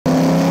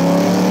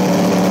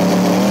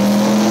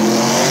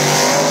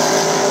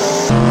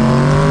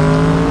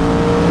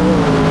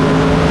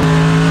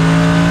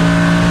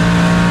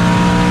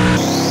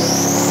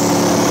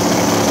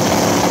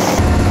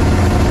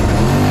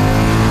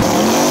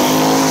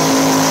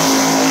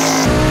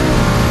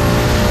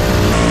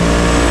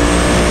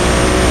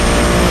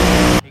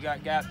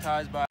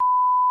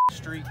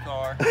street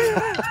car.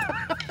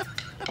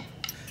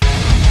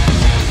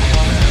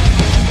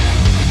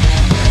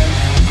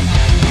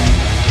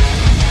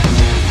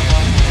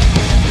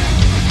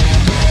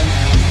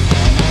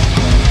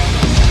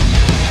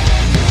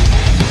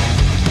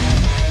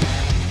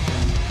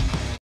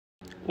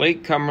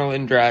 Lake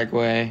Cumberland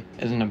Dragway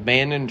is an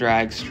abandoned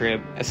drag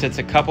strip that sits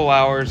a couple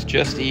hours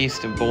just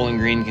east of Bowling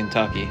Green,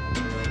 Kentucky.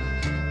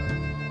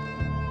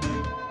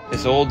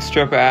 This old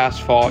strip of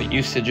asphalt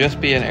used to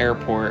just be an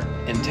airport,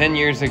 and 10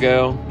 years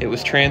ago, it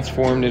was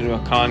transformed into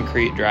a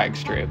concrete drag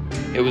strip.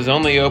 It was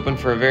only open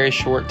for a very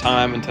short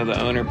time until the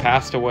owner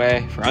passed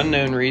away for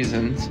unknown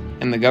reasons,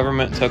 and the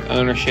government took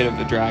ownership of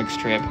the drag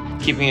strip,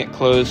 keeping it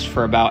closed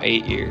for about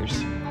 8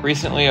 years.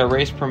 Recently, a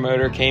race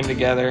promoter came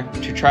together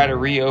to try to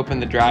reopen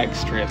the drag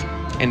strip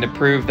and to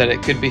prove that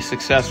it could be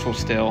successful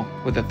still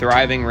with a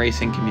thriving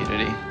racing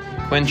community.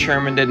 Quinn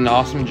Sherman did an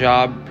awesome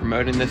job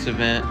promoting this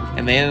event,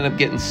 and they ended up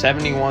getting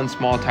 71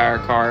 small tire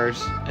cars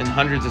and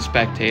hundreds of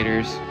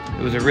spectators.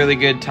 It was a really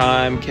good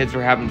time. Kids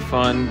were having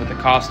fun with the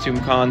costume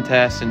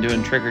contest and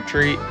doing trick or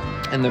treat,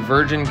 and the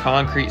virgin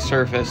concrete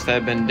surface that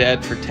had been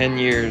dead for 10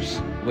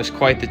 years was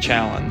quite the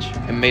challenge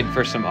and made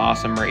for some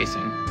awesome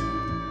racing.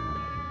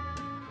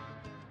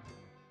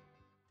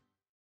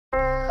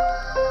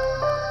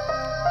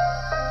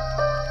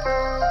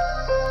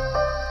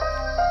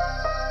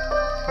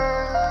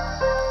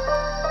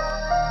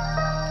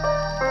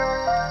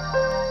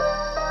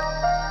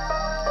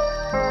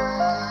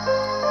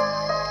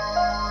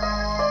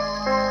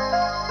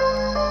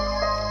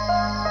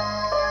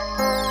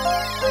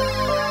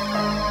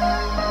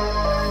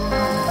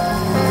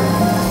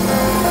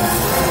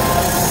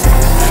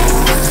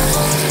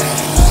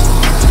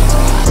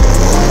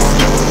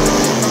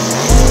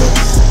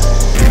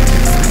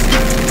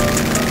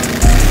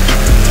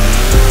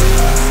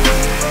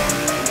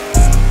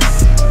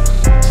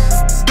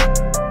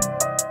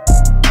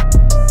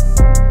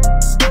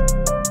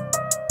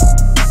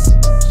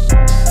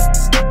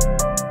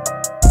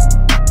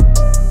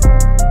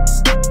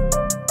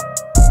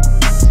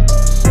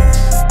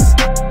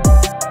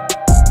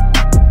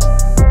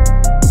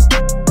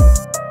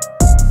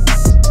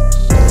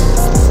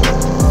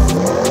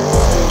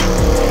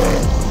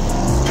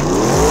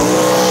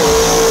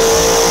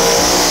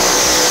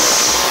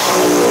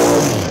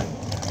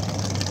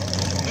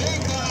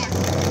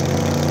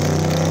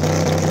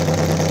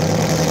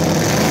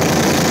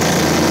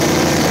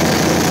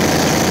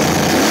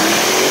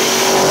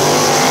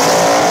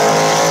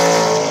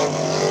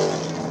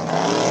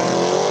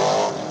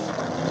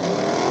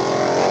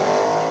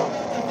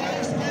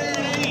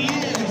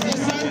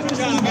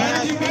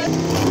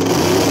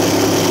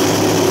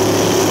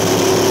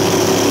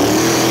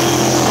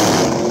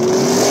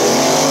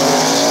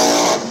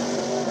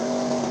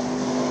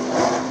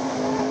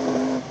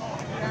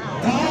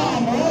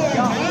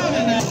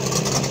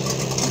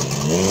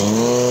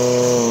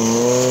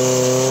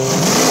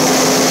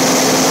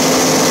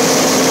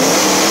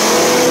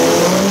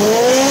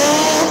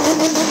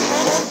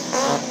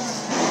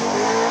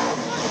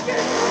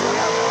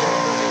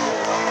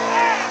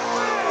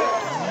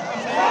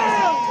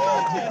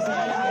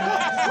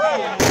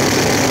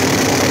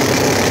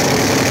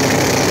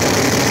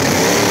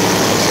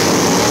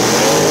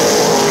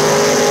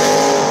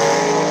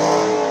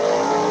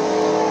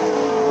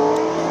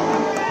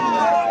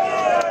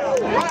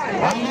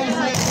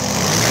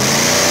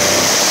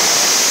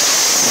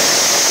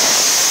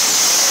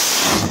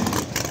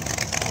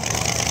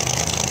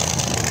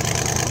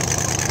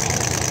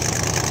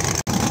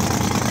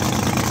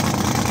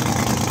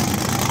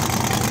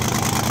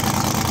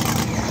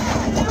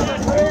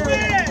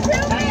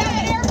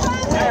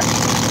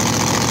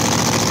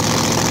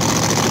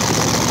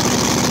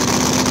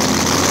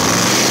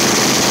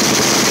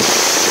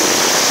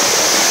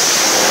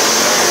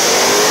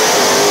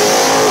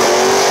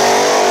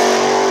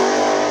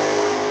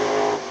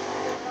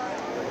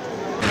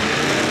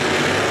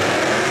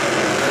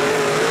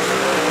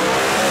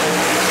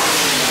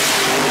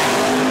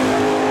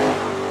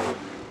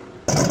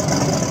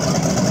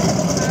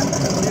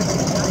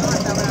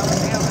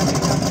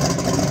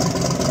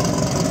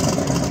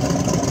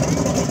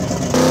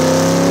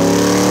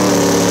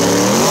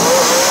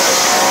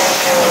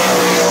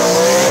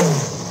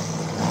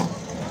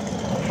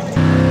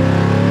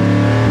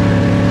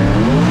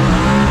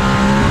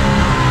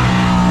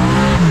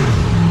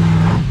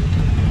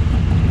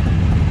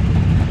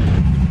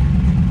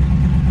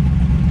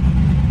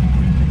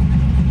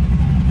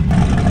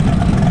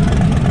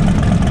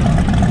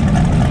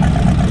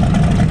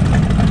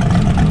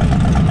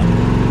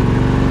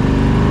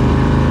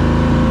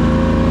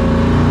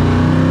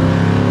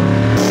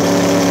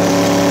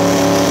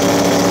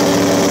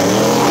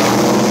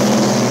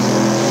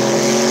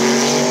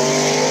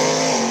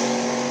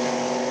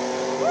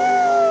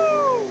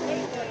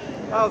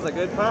 That was a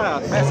good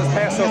pass. Fastest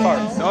pass so far.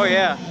 Oh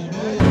yeah.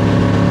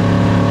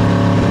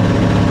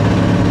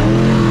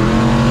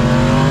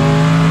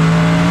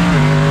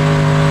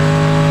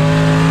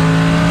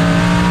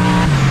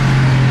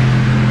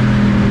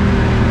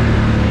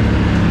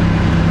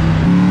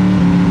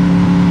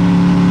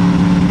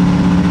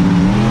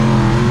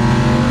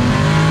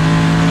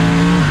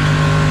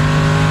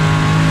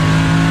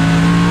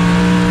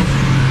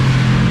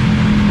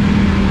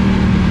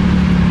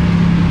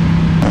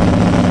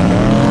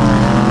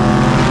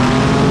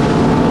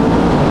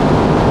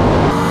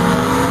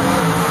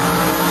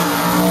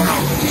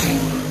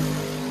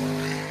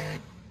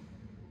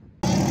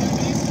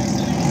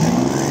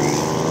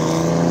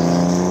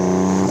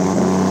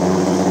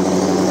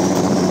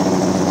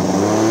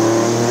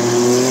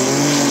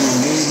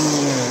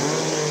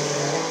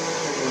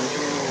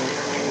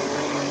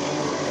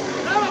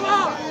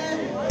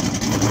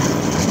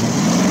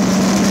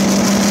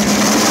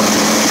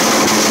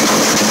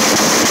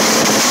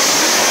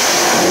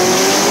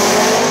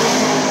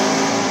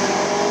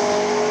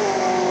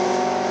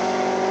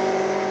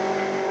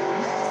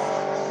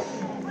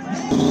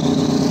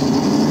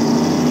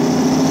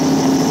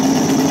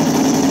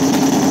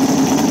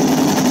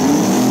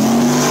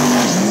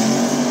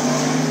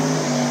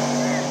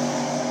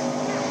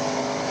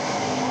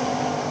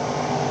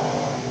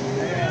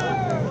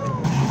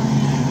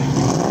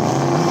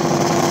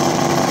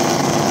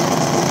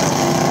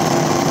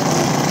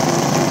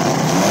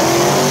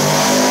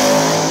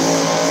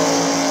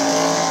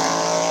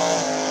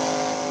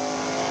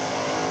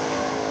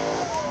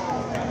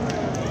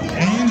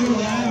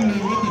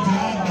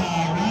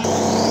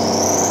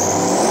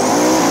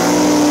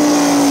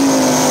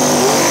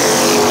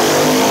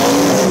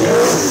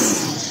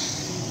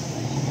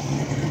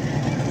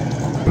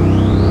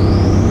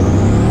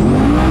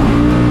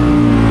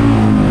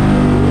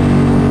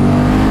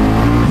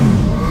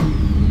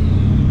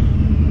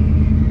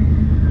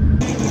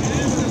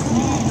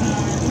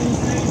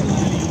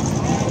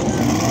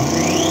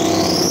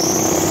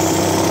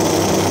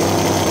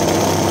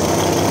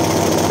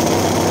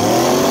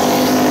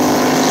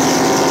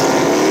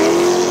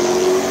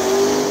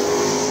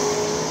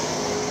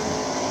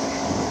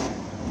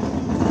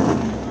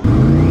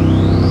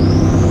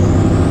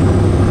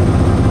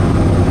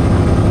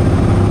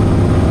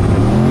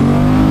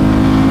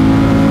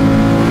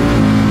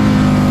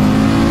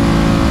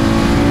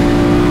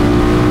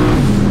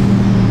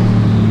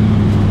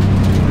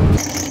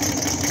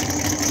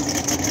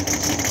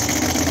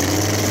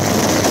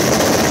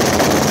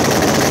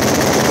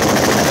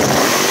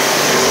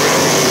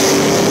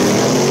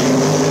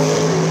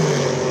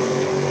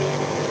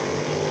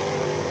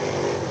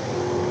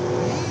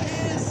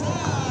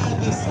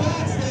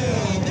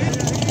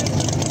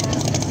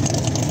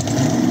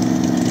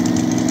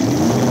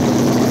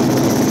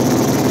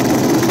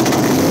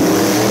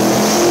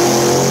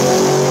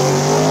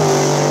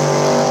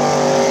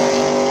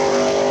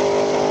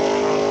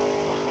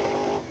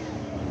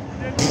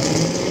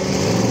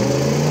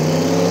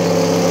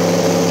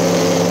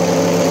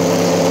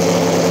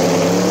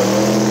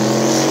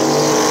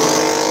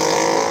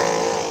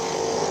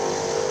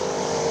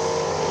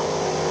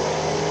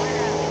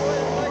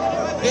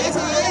 It's a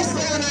race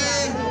down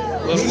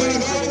there. Little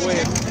wave for the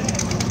wave.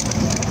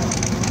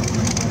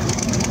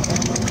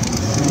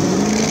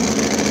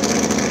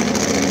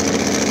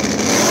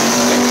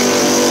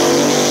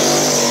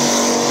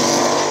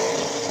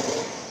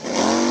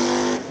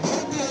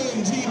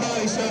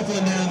 G-body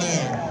shuffling down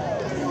there.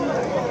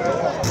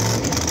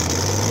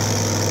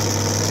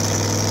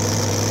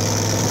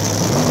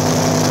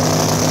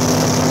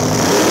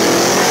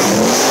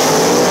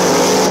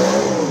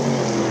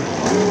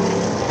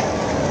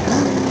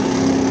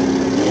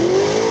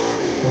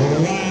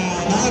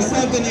 Wow, not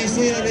something you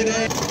see every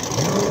day.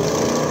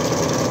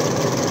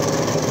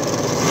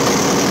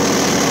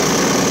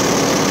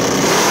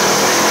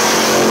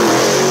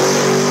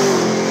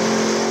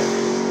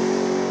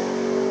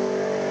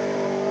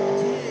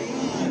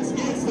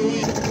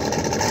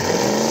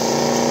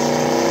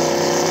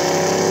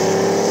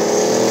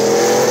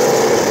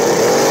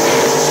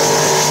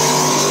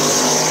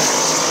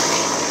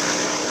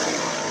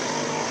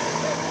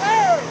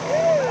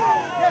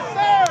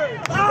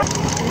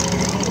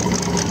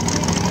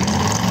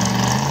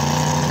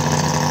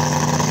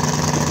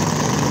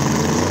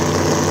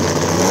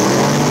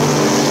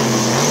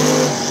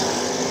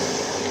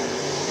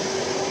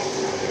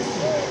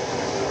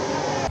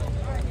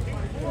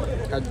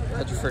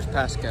 How'd your first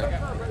pass go?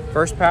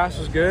 First pass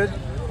was good.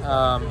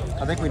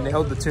 I think we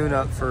nailed the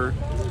tune-up for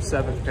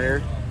 7th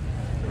pair.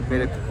 We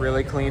made a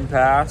really clean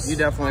pass. You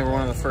definitely were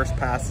one of the first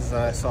passes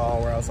that I saw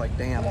where I was like,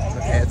 damn,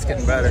 okay, it's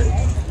getting better.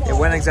 It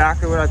went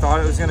exactly what I thought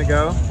it was going to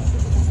go.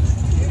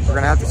 We're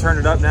going to have to turn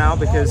it up now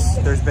because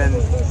there's been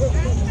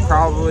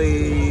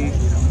probably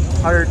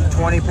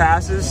 120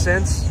 passes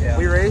since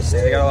we raced.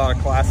 Yeah, we got a lot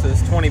of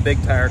classes, 20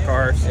 big tire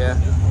cars. Yeah,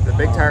 the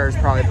big tires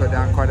probably put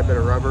down quite a bit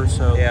of rubber.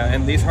 So yeah,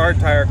 and these hard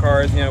tire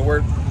cars, you know,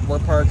 we're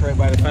parked right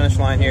by the finish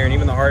line here, and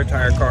even the hard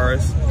tire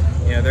cars,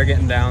 you know, they're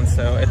getting down,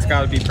 so it's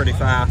got to be pretty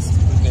fast.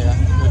 yeah,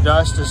 the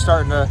dust is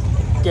starting to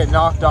get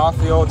knocked off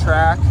the old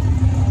track.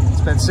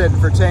 It's been sitting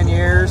for 10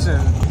 years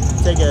and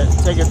take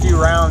a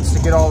few rounds to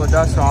get all the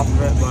dust off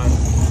of it, but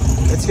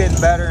it's getting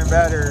better and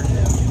better.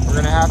 We're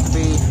gonna have to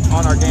be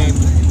on our game.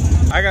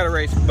 I got to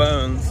race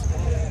Bones.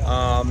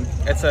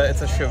 It's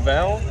a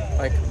Chevelle,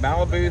 like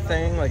Malibu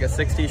thing, like a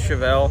 60s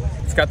Chevelle.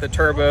 It's got the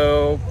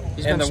turbo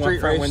He's and been the street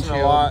front racing windshield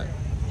a lot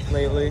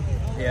lately.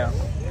 Yeah,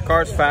 the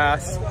car's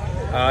fast.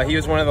 He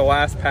was one of the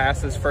last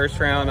passes, first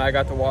round I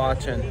got to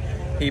watch, and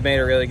he made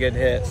a really good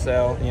hit.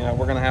 So, you know, I'm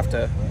gonna have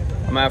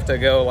to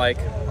go like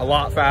a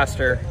lot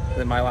faster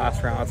than my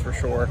last round, that's for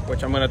sure,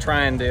 which I'm gonna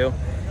try and do.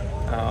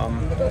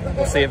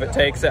 We'll see if it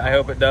takes it. I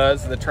hope it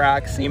does. The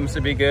track seems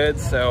to be good,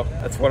 so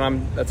that's what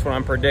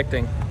I'm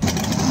predicting.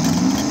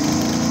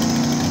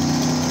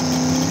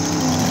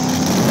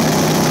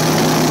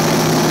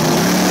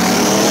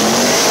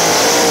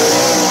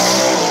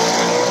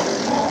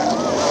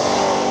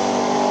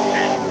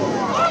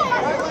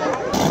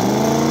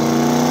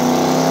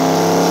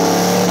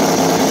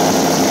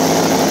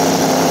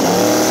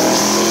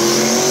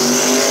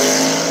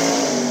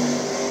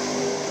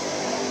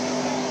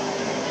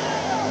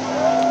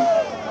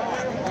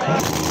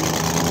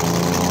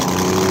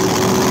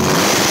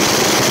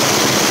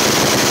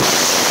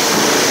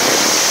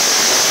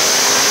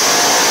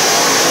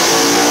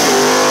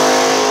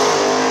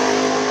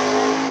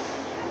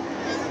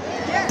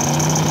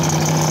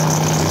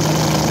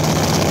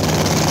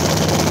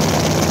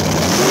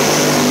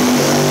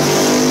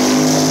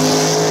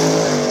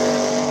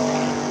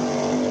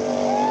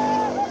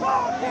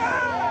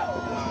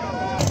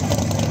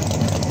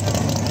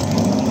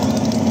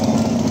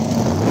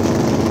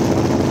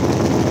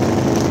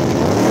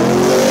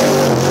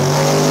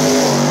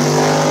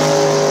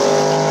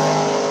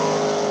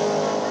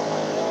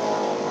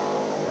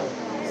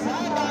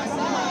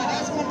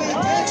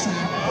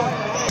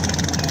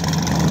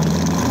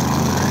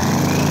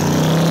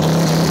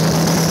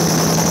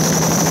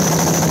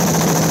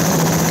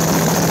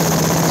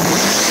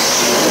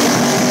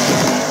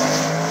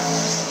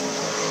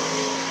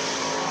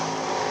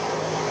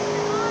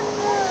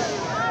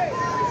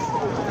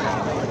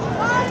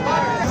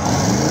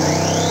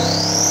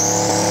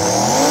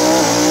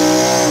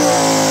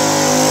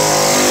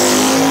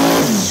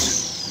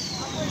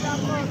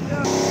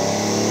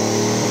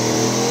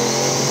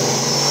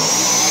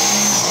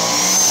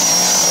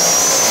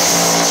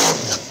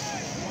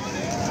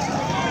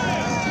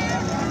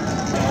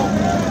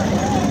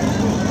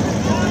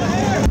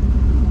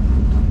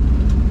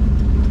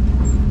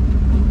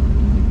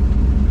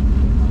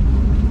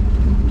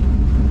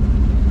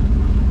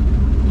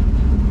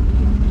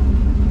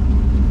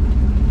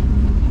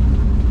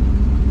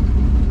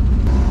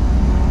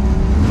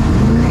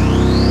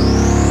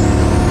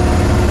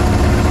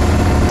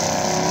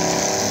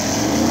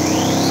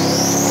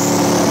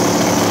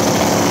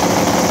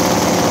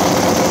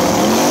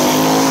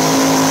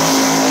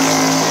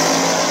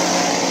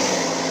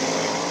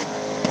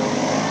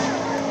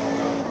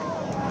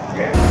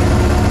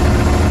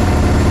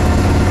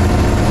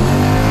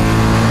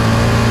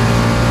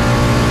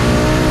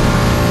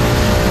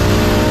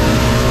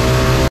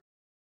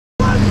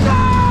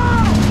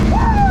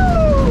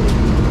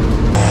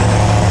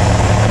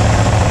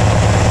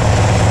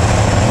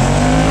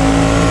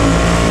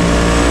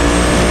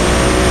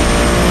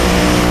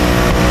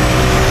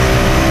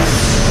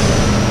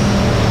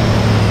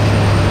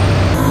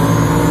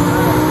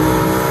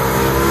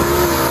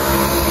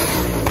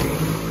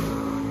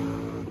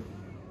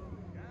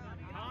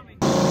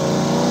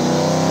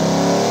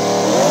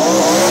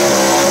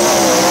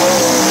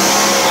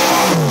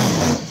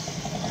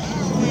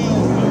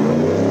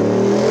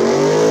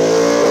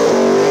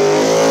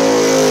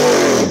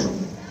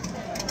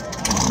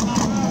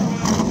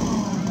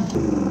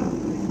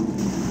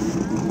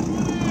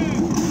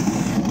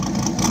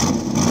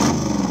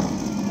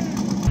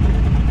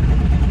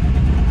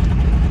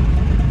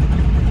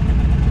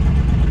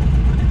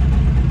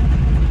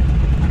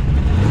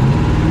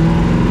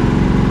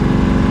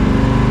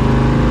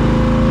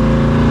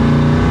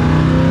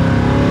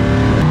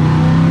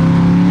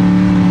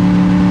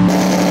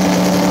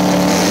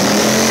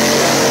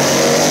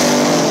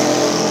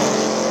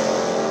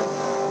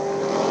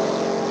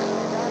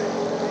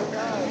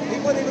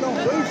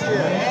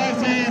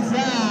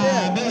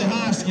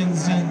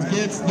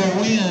 the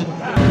win.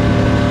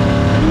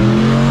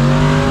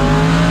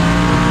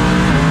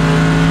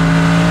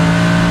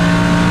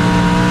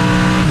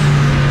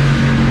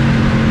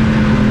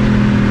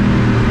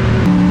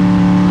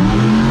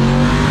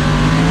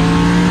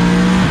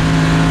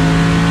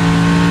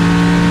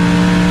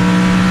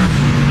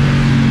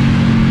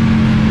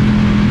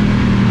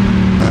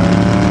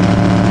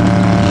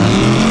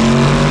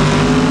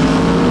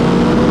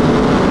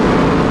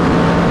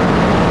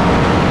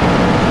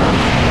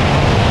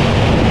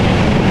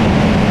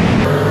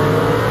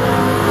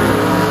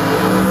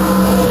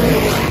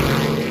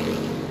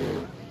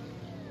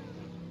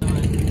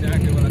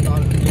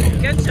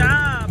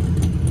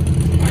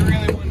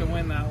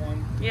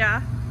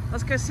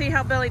 Let's go see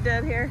how Billy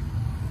did here.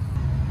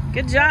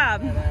 Good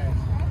job.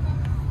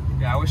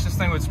 Yeah, I wish this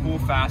thing would spool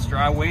faster.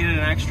 I waited an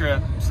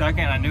extra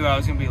second. I knew I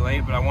was gonna be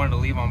late, but I wanted to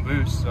leave on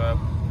boost, so I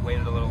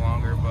waited a little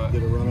longer. But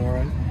did it run all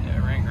right? Yeah,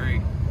 it ran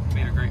great.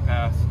 Made a great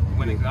pass.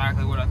 Went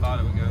exactly what I thought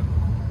it would go.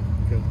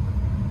 Okay.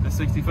 The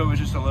 60 foot was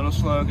just a little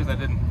slow because I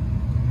didn't.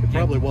 It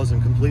probably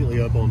wasn't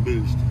completely up on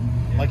boost.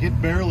 Yeah. Like it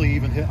barely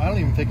even hit. I don't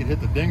even think it hit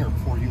the dinger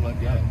before you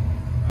let go.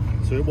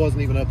 So it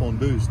wasn't even up on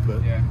boost,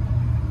 but yeah.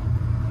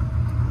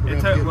 It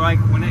took, like,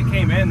 when it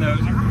came in, though, it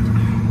was like,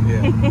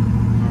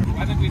 yeah.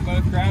 I think we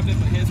both grabbed it,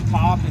 but his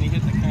popped and he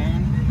hit the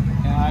cone.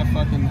 And I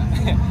fucking,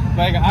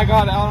 like, I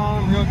got out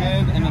on him real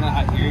good, and then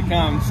here he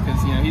comes,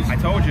 because, you know, he's... I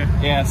told you.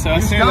 Yeah, so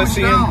as soon as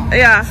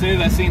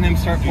I seen him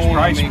start pulling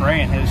on me... He's probably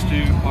spraying his,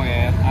 too. Oh,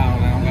 yeah, I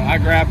don't know. But I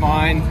grabbed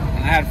mine,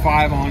 and I had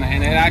 5 on it,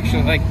 and it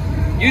actually, like,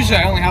 usually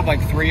I only have,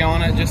 like, 3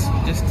 on it, just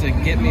to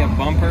get me a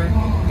bumper.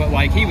 But,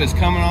 like, he was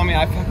coming on me,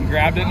 I fucking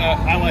grabbed it, and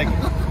I like...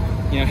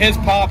 You know, his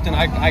popped and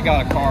I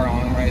got a car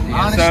on him right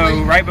there.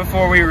 So right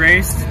before we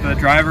raced, the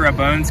driver at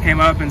Bones came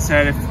up and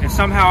said, if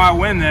somehow I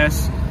win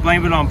this,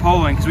 blame it on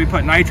Poland because we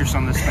put nitrous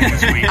on this thing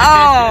this week.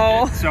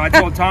 Oh. So I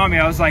told Tommy,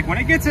 I was like, when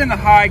it gets into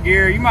high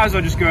gear, you might as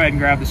well just go ahead and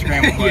grab the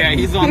scramble button. Yeah,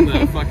 he's on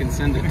the fucking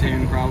send it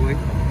tune probably.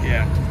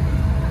 Yeah.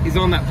 He's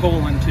on that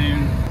Poland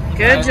tune.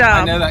 Good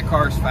job. I know that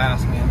car's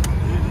fast, man.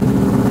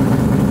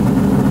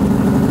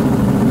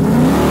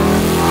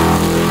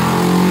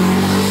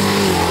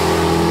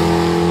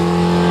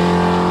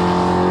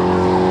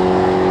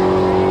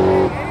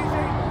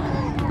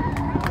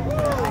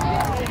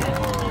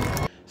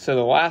 So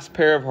the last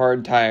pair of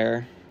hard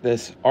tire,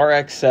 this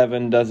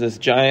RX-7 does this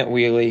giant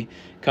wheelie,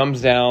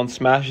 comes down,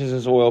 smashes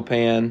his oil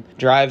pan,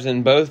 drives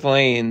in both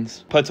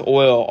lanes, puts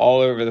oil all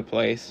over the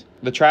place.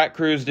 The track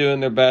crew's doing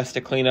their best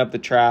to clean up the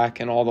track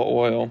and all the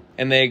oil.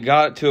 And they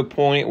got to a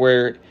point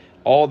where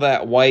all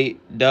that white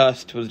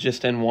dust was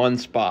just in one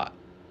spot.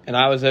 And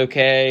I was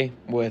okay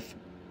with,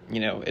 you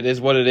know, it is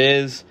what it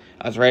is.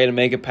 I was ready to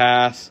make a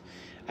pass.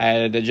 I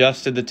had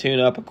adjusted the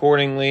tune-up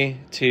accordingly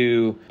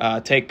to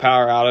take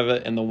power out of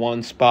it in the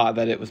one spot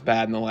that it was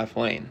bad in the left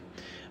lane.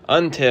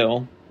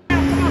 Until...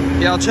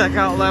 Y'all check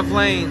out left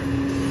lane.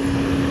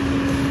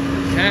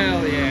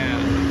 Hell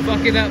yeah.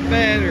 Fuck it up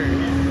better.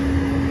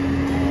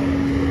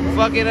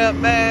 Fuck it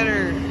up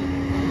better.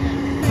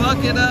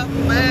 Fuck it up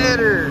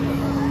better.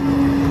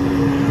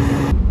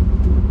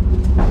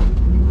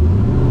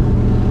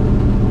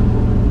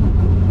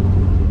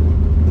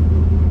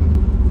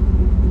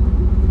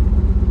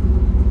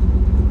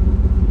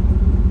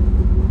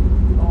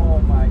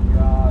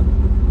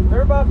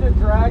 To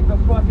drag the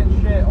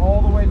fucking shit all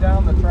the way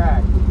down the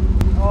track.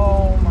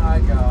 Oh my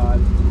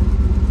god.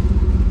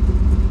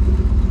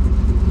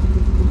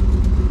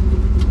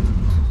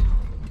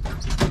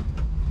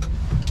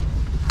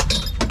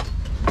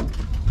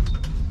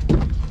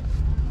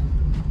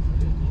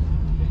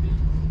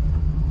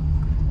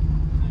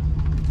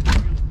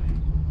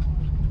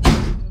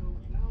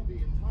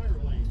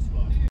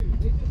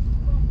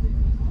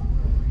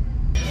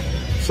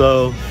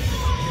 So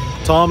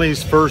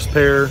Tommy's first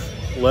pair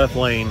left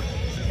lane,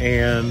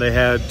 and they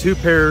had 2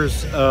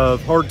 pairs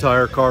of hard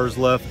tire cars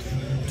left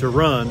to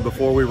run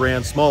before we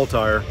ran small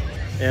tire.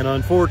 And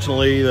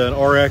unfortunately, the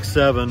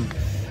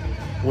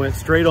RX-7 went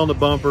straight on the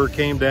bumper,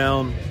 came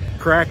down,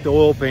 cracked the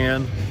oil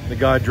pan. The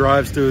guy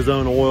drives through his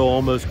own oil,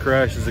 almost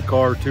crashes the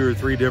car 2 or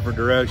 3 different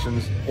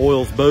directions,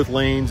 oils both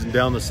lanes and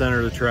down the center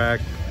of the track.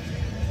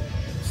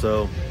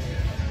 So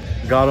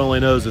God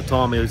only knows if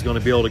Tommy is going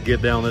to be able to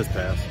get down this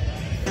pass.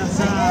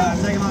 Inside,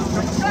 take him off the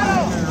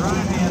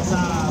right hand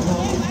side.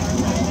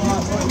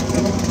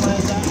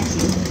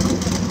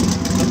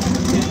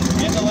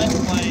 In the left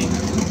lane.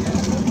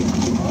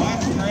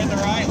 Watch, we're in the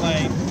right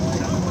lane.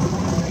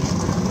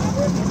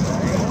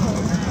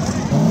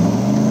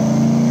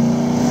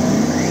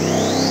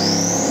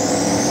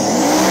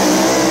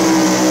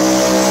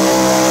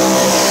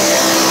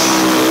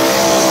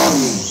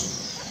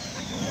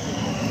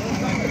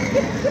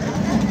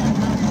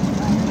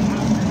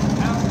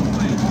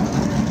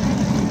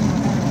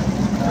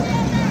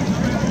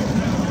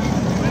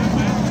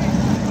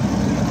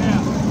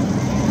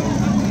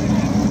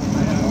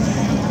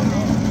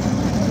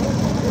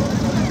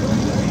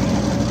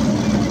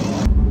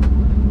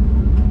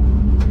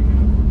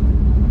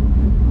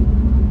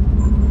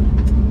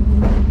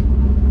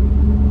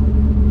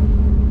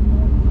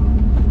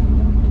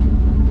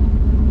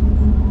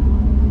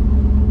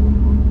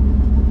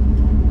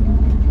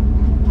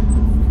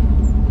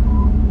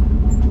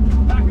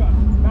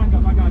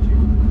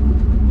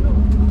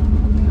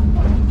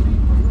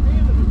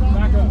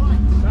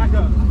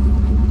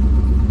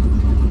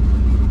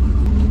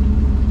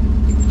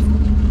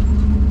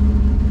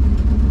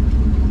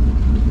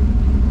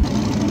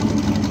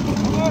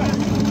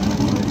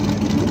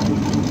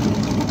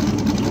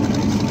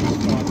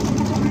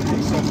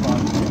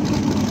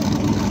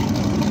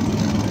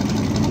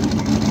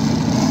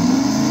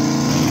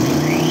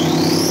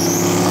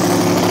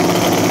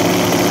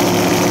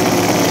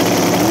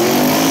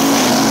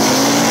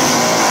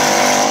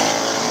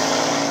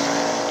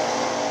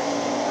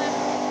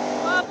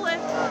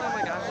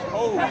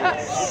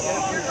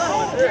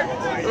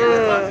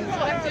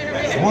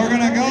 We're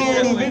gonna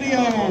go to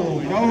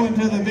video. Go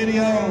into the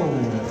video.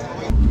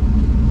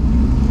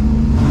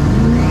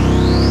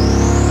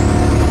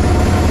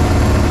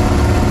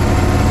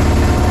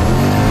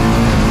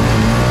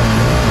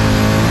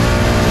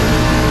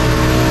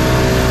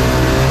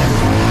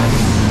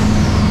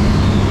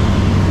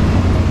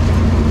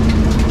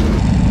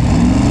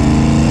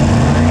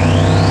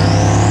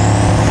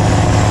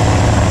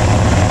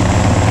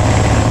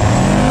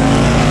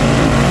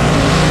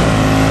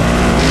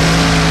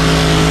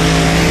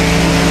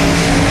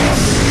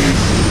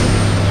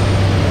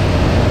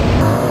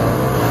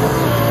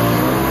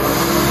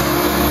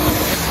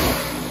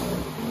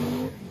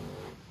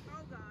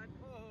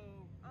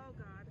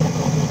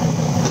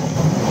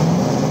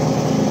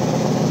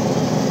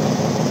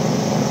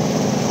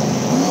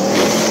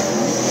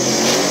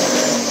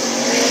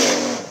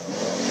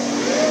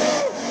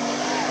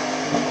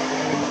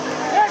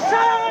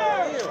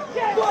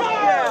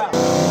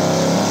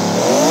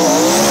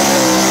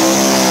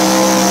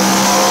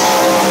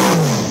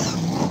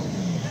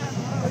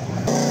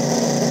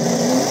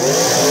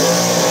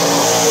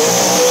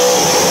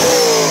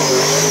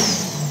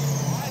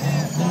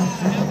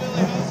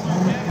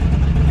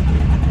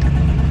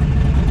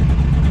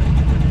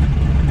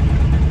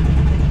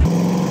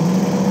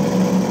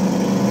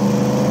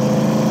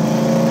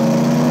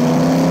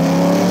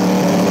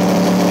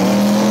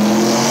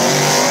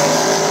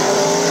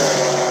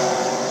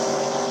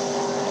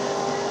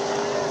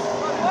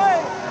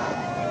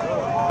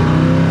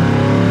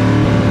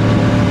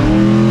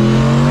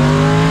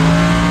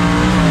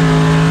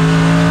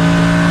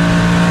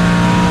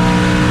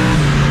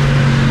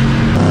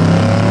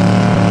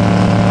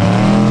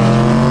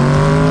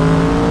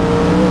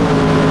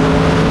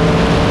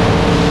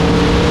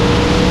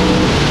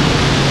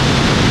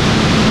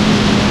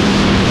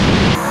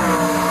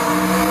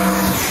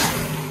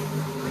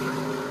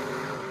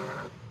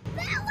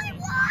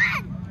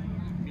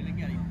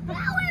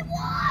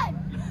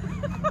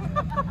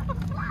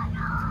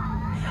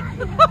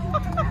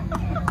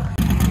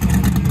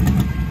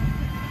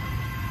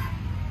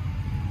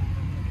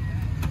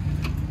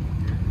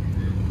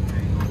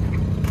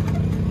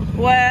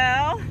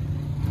 Well,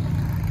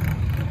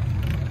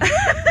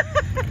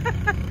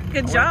 good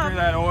I Went job. through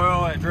that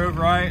oil, it drove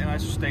right, and I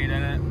just stayed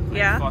in it.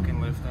 Yeah.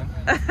 Fucking lifting.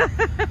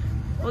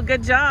 Well,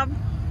 good job.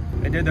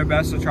 They did their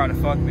best to try to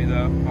fuck me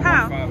though. On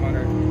How?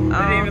 500. They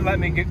didn't even let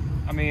me get.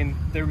 I mean,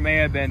 there may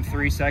have been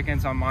 3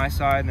 seconds on my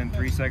side and then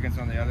 3 seconds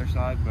on the other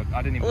side, but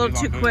I didn't even. A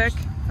little leave too on quick.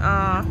 boost.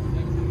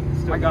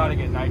 I gotta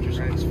get nitrous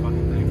on this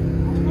fucking thing.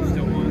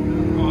 Still one.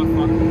 Oh, I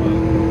fucked them up.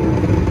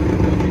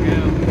 There we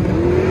go.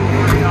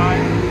 Pretty high.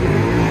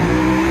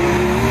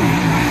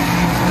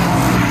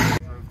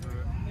 Drove through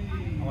it.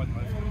 I wasn't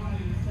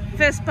lifting.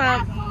 Fist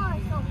pump.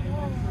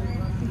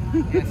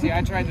 Yeah, see,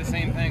 I tried the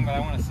same thing, but I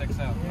want a 6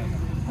 out.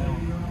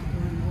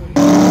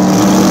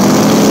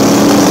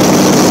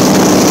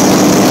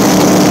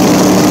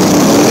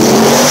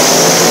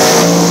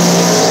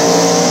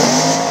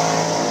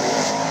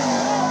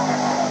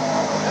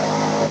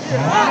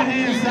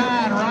 Right-hand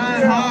side,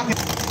 Ryan Hawkins.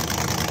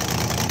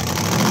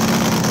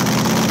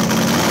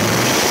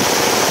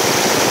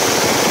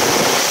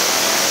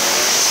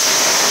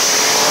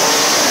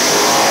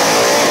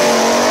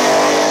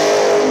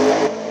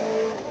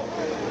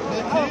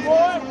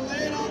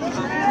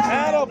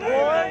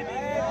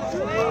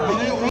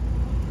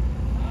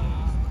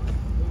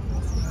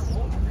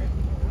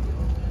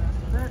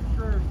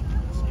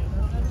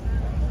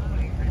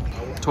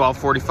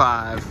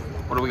 $12:45.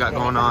 What do we got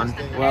going on?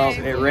 Well,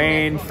 it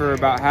rained for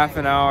about half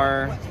an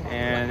hour,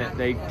 and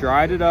they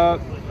dried it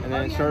up, and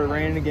then it started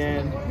raining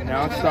again, and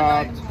now it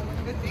stopped.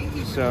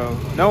 So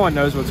no one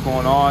knows what's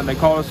going on. They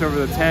called us over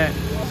the tent.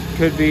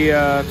 Could be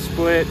a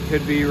split,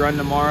 could be run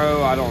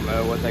tomorrow. I don't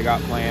know what they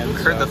got planned.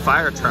 Heard the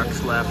fire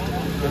trucks left.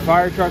 The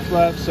fire trucks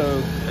left,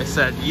 so They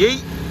said,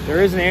 yeet.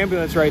 there is an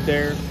ambulance right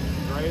there.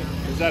 Right?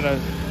 Is that a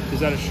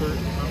shirt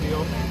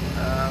deal?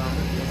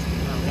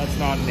 That's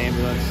not an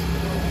ambulance.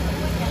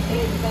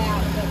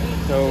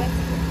 So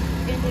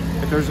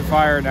if there's a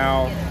fire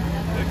now,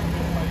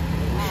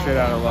 we're shit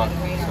out of luck.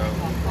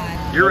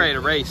 So You're ready to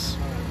race.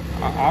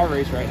 I'll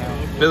race right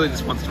now. Billy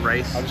just wants to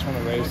race. I just want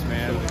to race,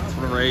 man. Just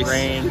want to race.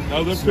 Rain,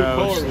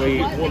 snow,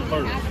 sleet.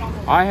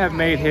 I have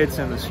made hits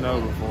in the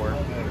snow before.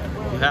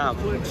 You have.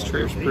 It's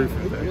true. There's proof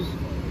of this.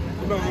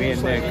 Me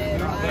and Nick,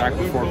 back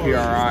before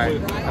PRI,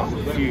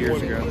 a few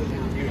years ago.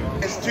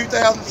 It's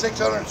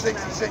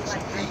 2,666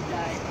 feet.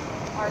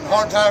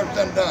 Hard tires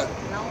done.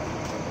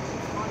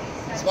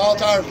 Small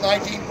tires,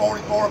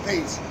 1944 a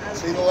piece.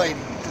 See the lady.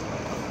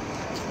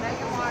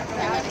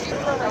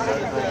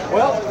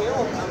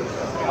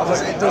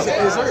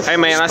 Hey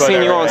man, I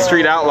seen you on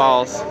Street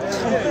Outlaws.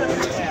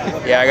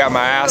 Yeah, I got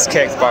my ass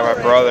kicked by my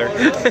brother.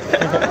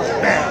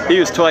 He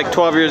was like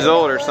 12 years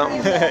old or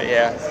something.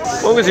 Yeah.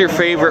 What was your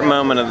favorite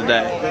moment of the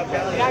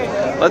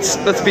day?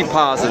 Let's be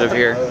positive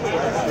here.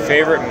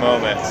 Favorite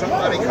moment?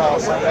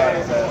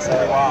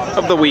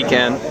 Of the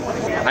weekend.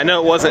 I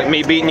know it wasn't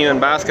me beating you in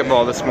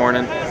basketball this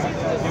morning.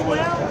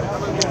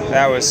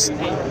 That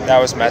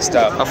was messed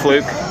up. A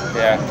fluke?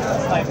 Yeah.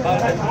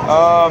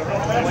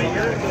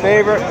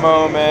 Favorite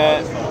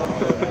moment?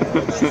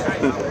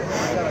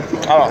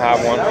 I don't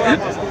have one.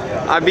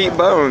 I beat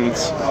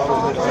Bones.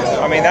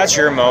 I mean, that's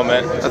your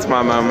moment. That's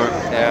my moment.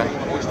 Yeah.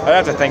 I'd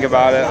have to think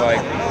about it.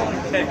 Like,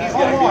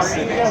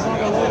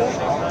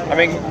 I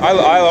mean,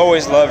 I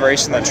always love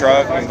racing the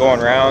truck and going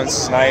rounds.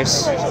 It's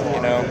nice,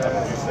 you know.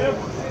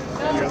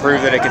 To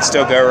prove that it can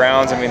still go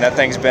rounds. I mean, that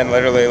thing's been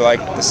literally like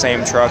the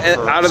same truck.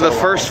 And out of the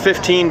first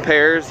 15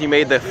 pairs, you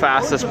made the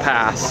fastest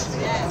pass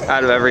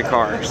out of every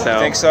car. So, you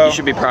think so? You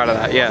should be proud of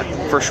that. Yeah,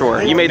 for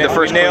sure. You made the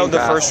first. We nailed the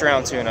pass. first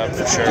round tune-up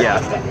for sure. Yeah.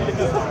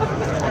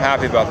 I'm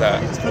happy about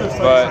that.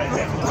 But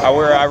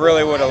I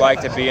really would have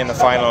liked to be in the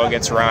final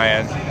against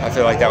Ryan. I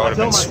feel like that would have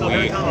been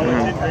sweet.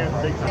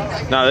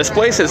 No, this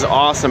place is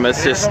awesome.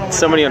 It's just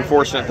so many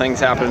unfortunate things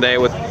happened today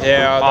with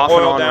off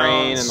and on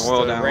rain and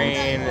oil downs.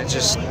 Rain, it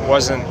just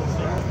wasn't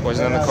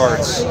in the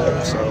cards.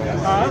 So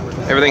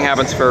everything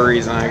happens for a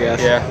reason, I guess.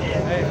 Yeah.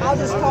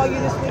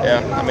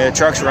 Yeah. I mean, the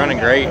truck's running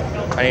great.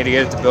 I need to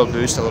get it to build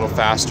boost a little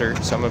faster,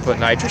 so I'm gonna put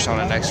nitrous on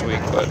it next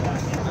week. But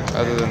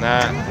other than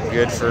that,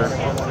 good for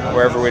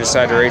wherever we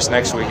decide to race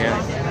next weekend.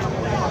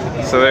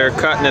 So they're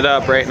cutting it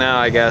up right now,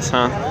 I guess,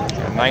 huh?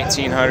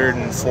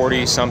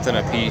 1,940 something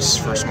a piece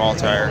for small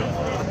tire.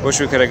 Wish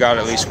we could have got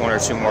at least 1 or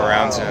 2 more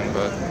rounds in,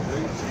 but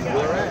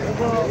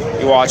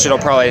you watch, it'll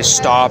probably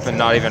stop and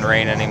not even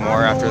rain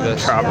anymore after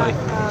this. Probably.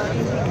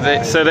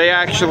 So they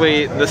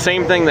actually, the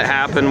same thing that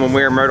happened when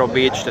we were at Myrtle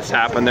Beach just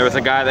happened. There was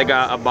a guy that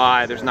got a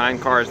buy. There's 9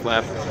 cars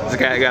left. There's a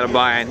guy that got a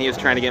buy, and he was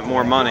trying to get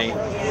more money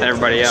than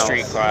everybody else.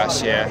 Street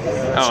class, yeah.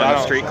 Oh, So in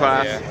the street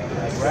class? Yeah.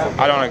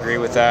 I don't agree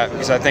with that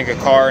because I think a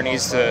car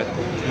needs to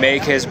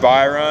make his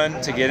buy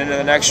run to get into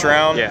the next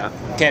round. Yeah.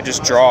 You can't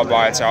just draw a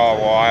buy and say, oh,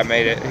 well, I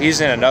made it.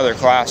 He's in another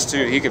class,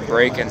 too. He could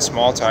break in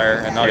small tire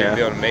and not even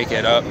be able to make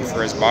it up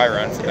for his buy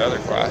run for the other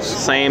class.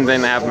 Same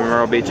thing that happened in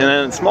Myrtle Beach. And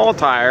then in small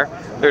tire,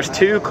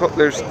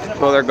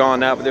 well, they're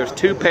gone now, but there's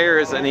 2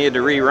 pairs that needed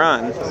to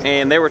rerun,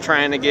 and they were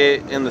trying to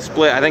get in the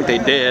split. I think they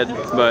did,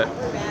 but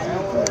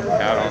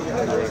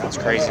it's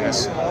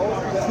craziness.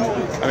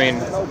 I mean,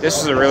 this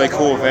was a really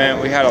cool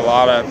event. We had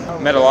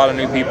met a lot of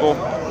new people.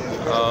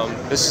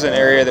 This is an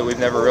area that we've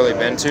never really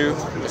been to.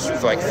 This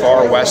is like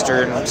far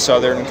western,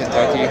 southern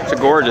Kentucky. It's a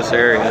gorgeous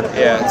area.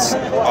 Yeah, it's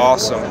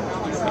awesome.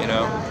 You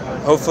know,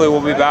 hopefully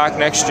we'll be back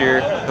next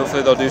year.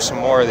 Hopefully they'll do some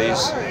more of these.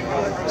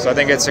 So I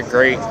think it's a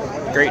great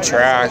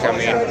track. I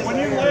mean,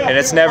 and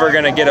it's never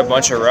going to get a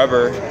bunch of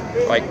rubber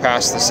like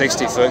past the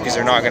 60 foot because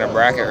they're not going to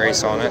bracket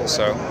race on it.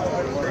 So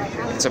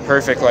it's a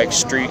perfect like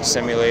street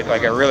simulate,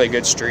 like a really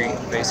good street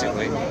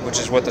basically, which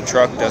is what the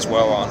truck does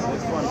well on.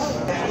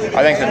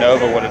 I think the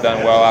Nova would have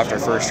done well after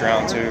first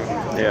round too.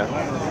 Yeah,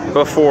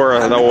 before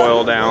the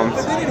oil downs.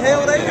 We're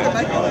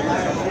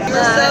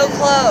so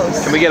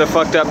close. Can we get a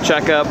fucked up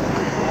checkup?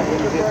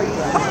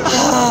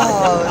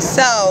 Oh,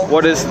 so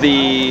what is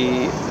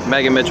the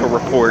Megan Mitchell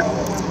report?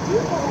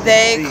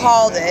 They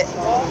called it.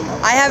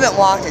 I haven't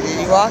walked it. Did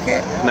you walk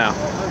it? No,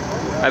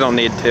 I don't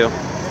need to.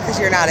 Because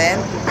you're not in?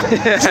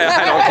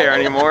 I don't care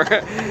anymore.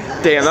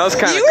 Damn, that was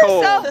kind of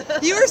cold.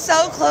 You were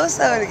so close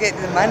though to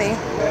getting the money.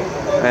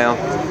 Well,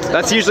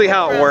 that's usually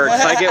how it works.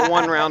 I get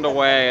 1 round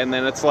away, and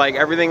then it's like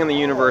everything in the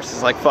universe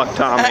is like, fuck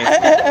Tommy.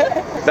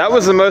 That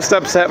was the most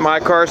upset my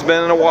car's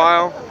been in a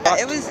while.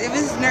 It was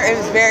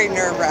very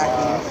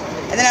nerve-wracking.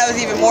 And then I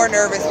was even more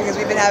nervous because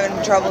we've been having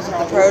troubles with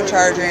the Pro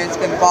Charger, and it's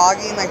been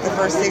bogging like the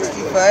first 60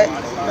 foot,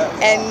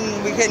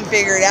 and we couldn't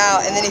figure it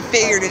out. And then he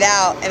figured it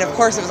out, and of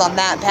course it was on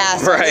that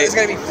pass. So it was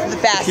going to be the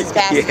fastest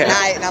pass of the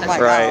night, and I'm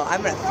like, oh,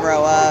 I'm going to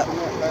throw up.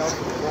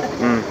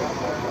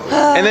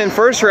 And then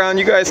first round,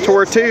 you guys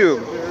tore 2.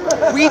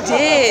 We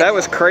did. That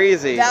was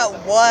crazy. That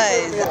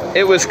was.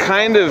 It was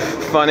kind of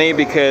funny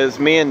because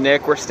me and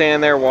Nick were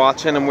standing there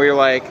watching, and we were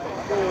like,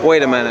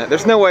 wait a minute,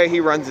 there's no way he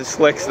runs his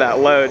slicks that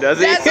low, does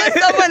he? That's what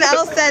someone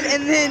else said,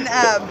 and then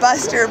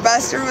Buster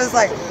was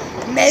like,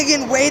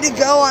 Megan, way to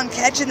go on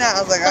catching that.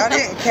 I was like, I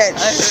didn't catch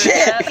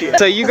shit.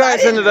 So you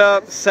guys ended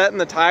up setting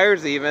the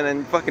tires even,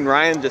 and fucking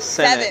Ryan just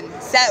sent it.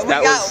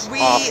 Awesome.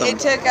 It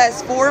took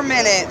us 4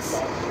 minutes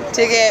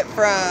to get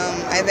from,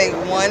 I think,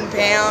 1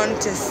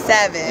 pound to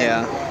 7.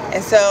 Yeah.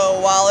 And so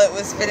while it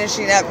was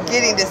finishing up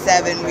getting to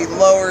 7, we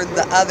lowered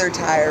the other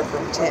tire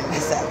from 10 to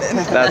 7.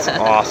 That's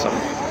awesome.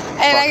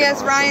 And I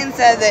guess Ryan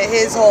said that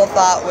his whole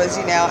thought was,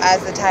 you know,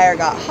 as the tire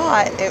got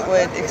hot, it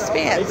would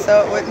expand,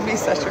 so it wouldn't be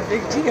such a big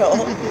deal.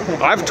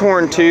 I've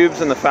torn tubes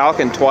in the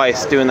Falcon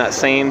twice doing that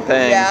same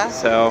thing. Yeah.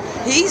 So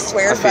he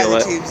swears by the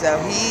tubes, though.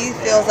 He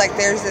feels like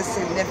there's a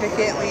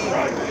significantly,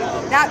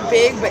 not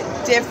big, but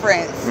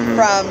difference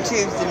from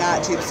tubes to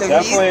not tubes. So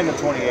definitely in the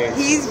 28.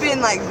 He's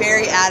been like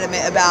very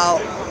adamant about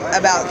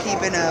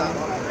keeping them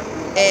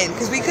in,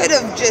 because we could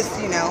have just,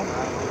 you know,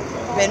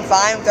 been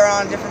fine throwing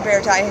on a different pair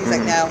of tires. He's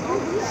like, no.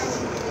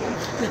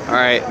 All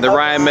right, the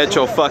Ryan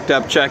Mitchell fucked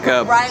up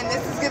checkup. Ryan,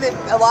 this is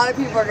gonna, a lot of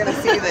people are gonna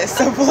see this,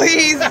 so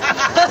please.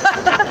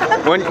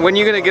 When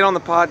you gonna get on the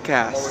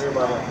podcast?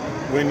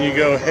 when you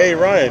go, hey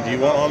Ryan, do you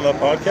want on the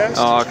podcast?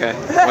 Oh, okay.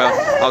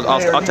 Well,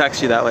 I'll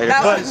text you that later.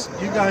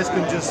 You guys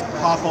can just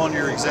hop on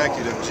your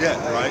executive jet,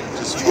 right?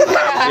 Just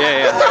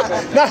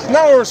yeah.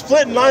 Now we're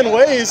splitting 9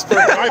 ways for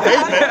dry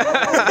pavement.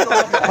 You don't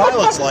have the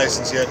pilot's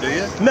license yet, do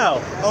you?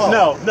 No. Oh.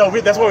 No.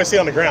 That's what we see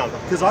on the ground.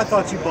 Because I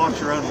thought you bought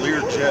your own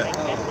Lear jet.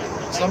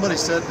 Somebody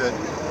said that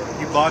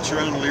you bought your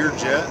own Lear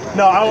jet.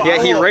 No,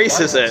 he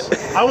races it.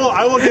 I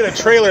will get a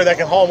trailer that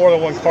can haul more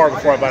than one car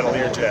before I buy a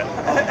Lear jet.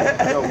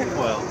 Oh,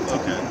 well,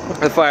 okay.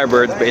 The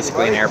Firebird's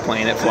basically an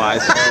airplane. It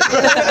flies.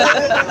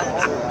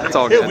 It's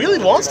all good. It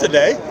wheelied once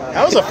today.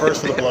 That was a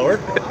first for the blower.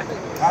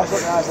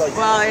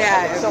 Well,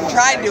 yeah, I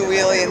tried to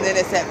wheelie and then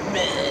it said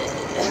meh.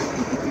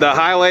 The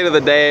highlight of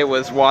the day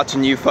was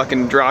watching you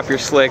fucking drop your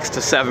slicks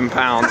to 7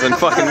 pounds and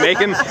fucking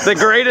making the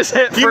greatest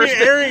hit You mean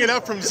airing it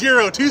up from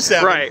 0 to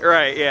 7?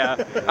 Right,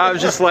 yeah. I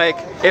was just like,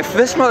 if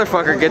this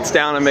motherfucker gets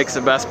down and makes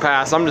the best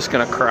pass, I'm just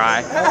gonna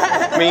cry.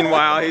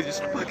 Meanwhile, he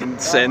just fucking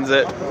sends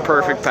it.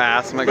 Perfect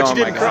pass. I'm like, oh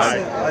my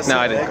god. No,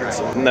 I didn't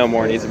cry. No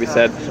more needs to be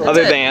said.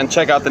 Other than,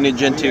 check out the new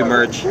Gen 2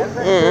 merch.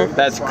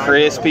 That's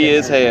crispy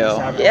as hell.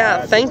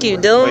 Yeah, thank you,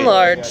 Dylan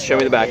Large. Show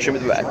me the back, show me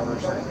the back.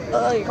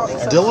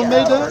 Dylan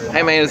made that?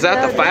 Hey man, is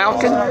that the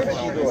Falcon?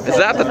 Is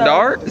that the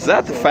Dart? Is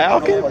that the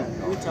Falcon?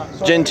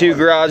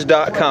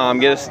 Gen2garage.com.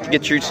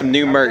 Get you some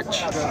new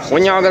merch.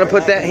 When y'all gonna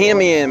put that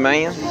Hemi in,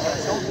 man?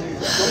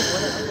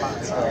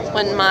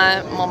 When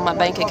my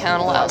bank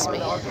account allows me.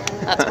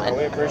 That's when.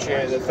 We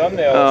appreciate the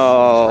thumbnail.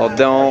 Oh,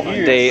 don't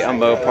date a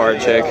Mopar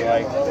chick.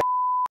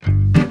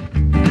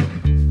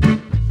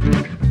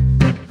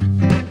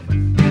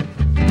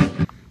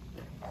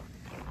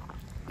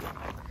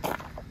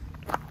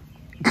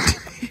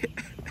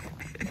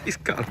 He's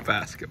got a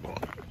basketball.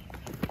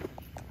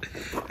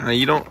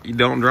 You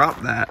don't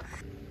drop that.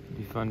 It'd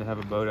be fun to have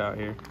a boat out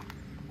here.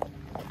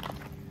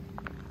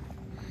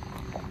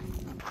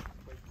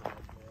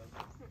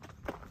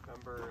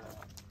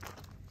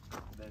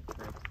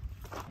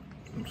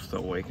 I'm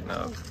still waking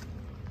up.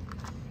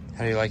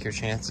 How do you like your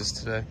chances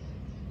today?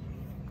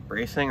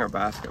 Racing or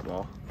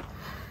basketball?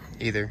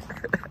 Either.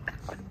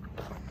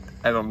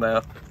 I don't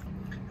know.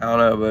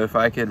 But if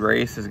I could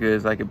race as good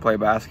as I could play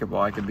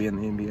basketball, I could be in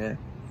the NBA.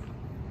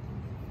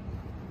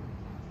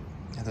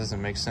 That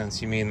doesn't make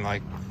sense. You mean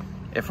like...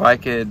 If I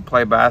could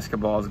play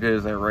basketball as good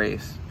as I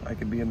race, I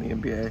could be in the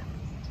NBA.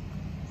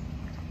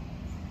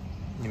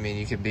 You mean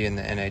you could be in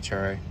the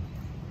NHRA?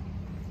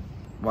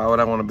 Why would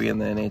I want to be in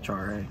the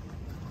NHRA?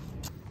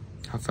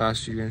 How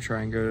fast are you going to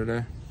try and go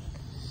today?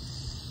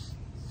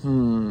 I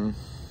don't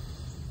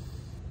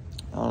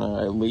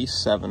know, at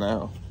least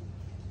 7.0.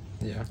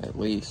 Yeah. At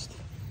least.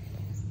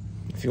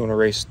 If you want to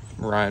race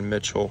Ryan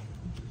Mitchell,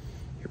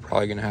 you're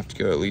probably going to have to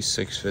go at least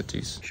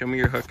 650s. Show me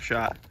your hook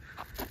shot.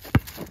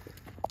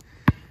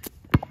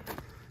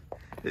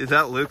 Is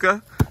that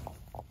Luca?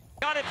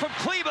 Got it from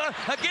Kleba,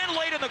 again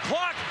late in the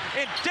clock,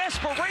 in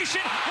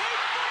desperation.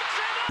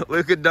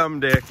 Luca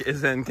Dumdick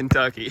is in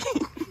Kentucky.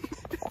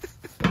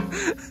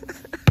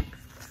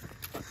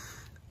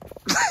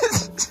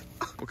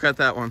 We'll cut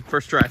that one.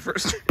 First try,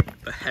 first.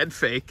 The head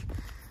fake.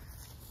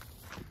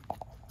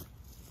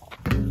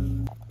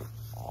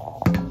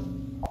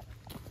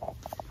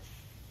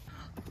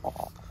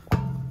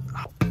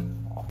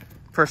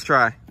 First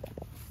try.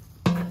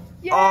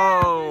 Yeah,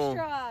 oh. First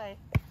try.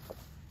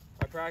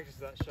 I practiced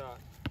that shot.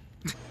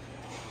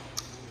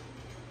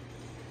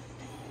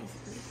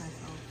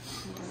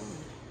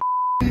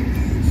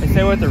 They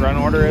say what the run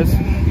order is?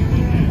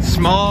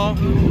 Small,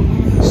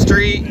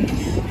 street,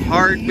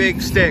 hard,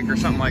 big stick, or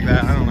something like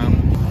that. I don't know.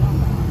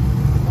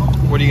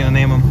 What are you gonna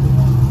name him?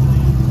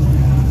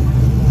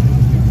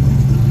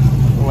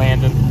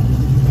 Landon.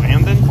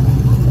 Landon?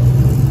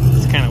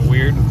 It's kind of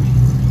weird.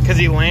 Because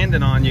he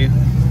landed on you.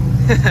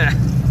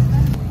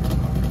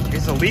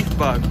 It's a leaf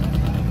bug.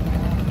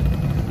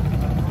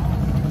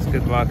 It's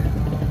good luck.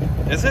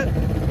 Is it?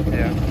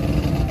 Yeah.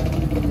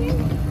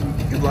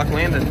 Good luck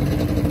landing.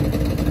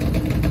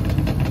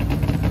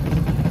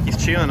 He's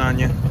chewing on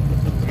you.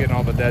 He's getting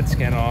all the dead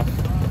skin off.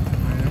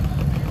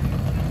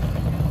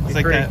 He's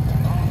like that.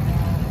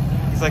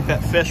 He's like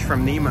that fish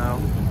from Nemo.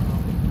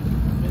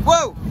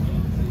 Whoa!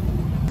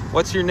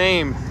 What's your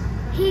name?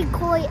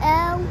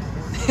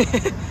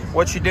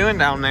 What you doing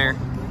down there?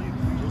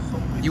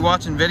 You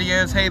watching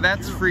videos? Hey,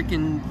 that's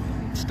freaking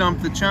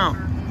Stump the Chump.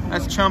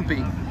 That's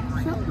Chumpy.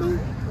 Chumpy?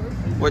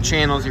 What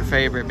channel's your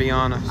favorite? Be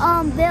honest.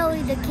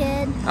 Billy the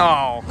Kid.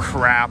 Oh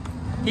crap!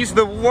 He's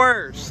the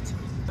worst.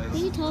 Who are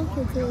you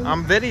talking to?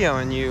 I'm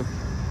videoing you.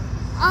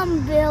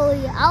 I'm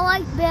Billy. I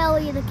like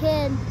Billy the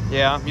Kid.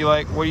 Yeah, you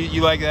like what?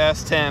 You like the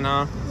S10,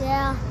 huh?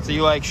 Yeah. So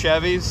you like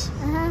Chevys?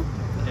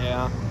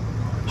 Yeah.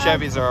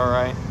 Chevys are all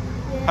right.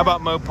 Yeah. How about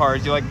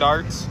Mopars? You like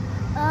darts?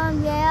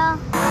 Yeah.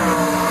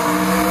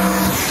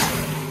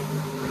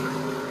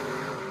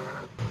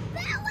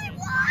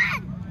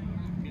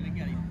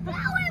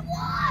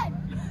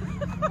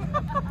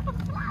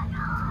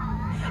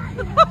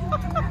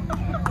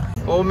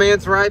 Old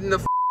man's riding the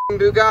f***ing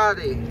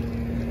Bugatti.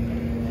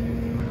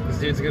 This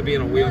dude's gonna be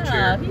in a wheelchair.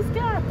 Yeah, he's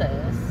got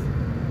this.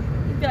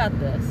 He's got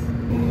this.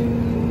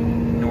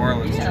 New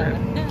Orleans trip.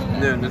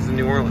 No, this is a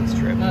New Orleans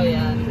trip. Oh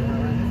yeah, New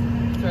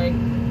Orleans. That's right.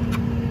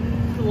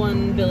 The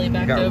one Billy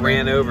backed over. Got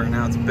ran over,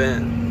 now it's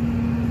bent.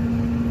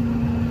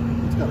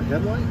 It's got a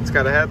headlight? It's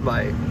got a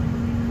headlight.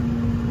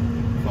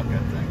 Fuck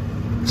that thing.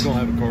 It's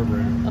gonna have a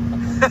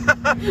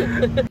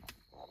carburetor.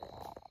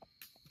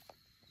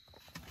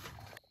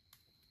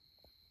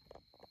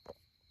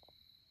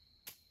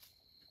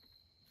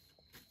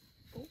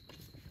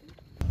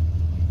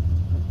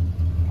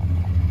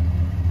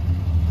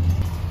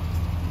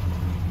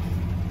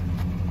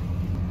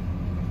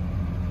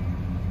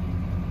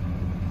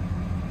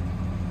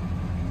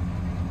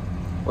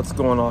 What's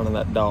going on in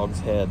that dog's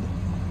head?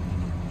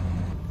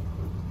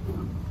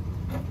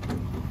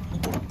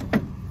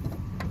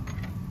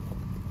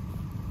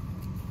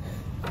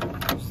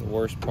 This is the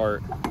worst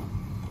part.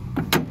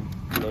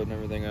 Loading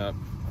everything up.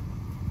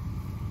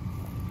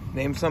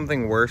 Name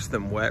something worse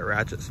than wet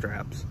ratchet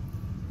straps.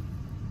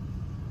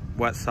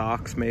 Wet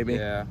socks, maybe?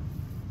 Yeah,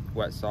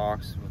 wet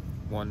socks with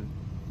one.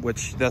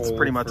 Which, that's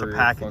pretty much a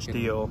package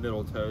deal.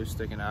 Little toe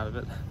sticking out of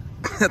it.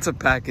 That's a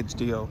package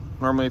deal.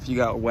 Normally if you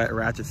got wet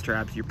ratchet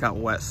straps, you've got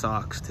wet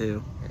socks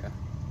too.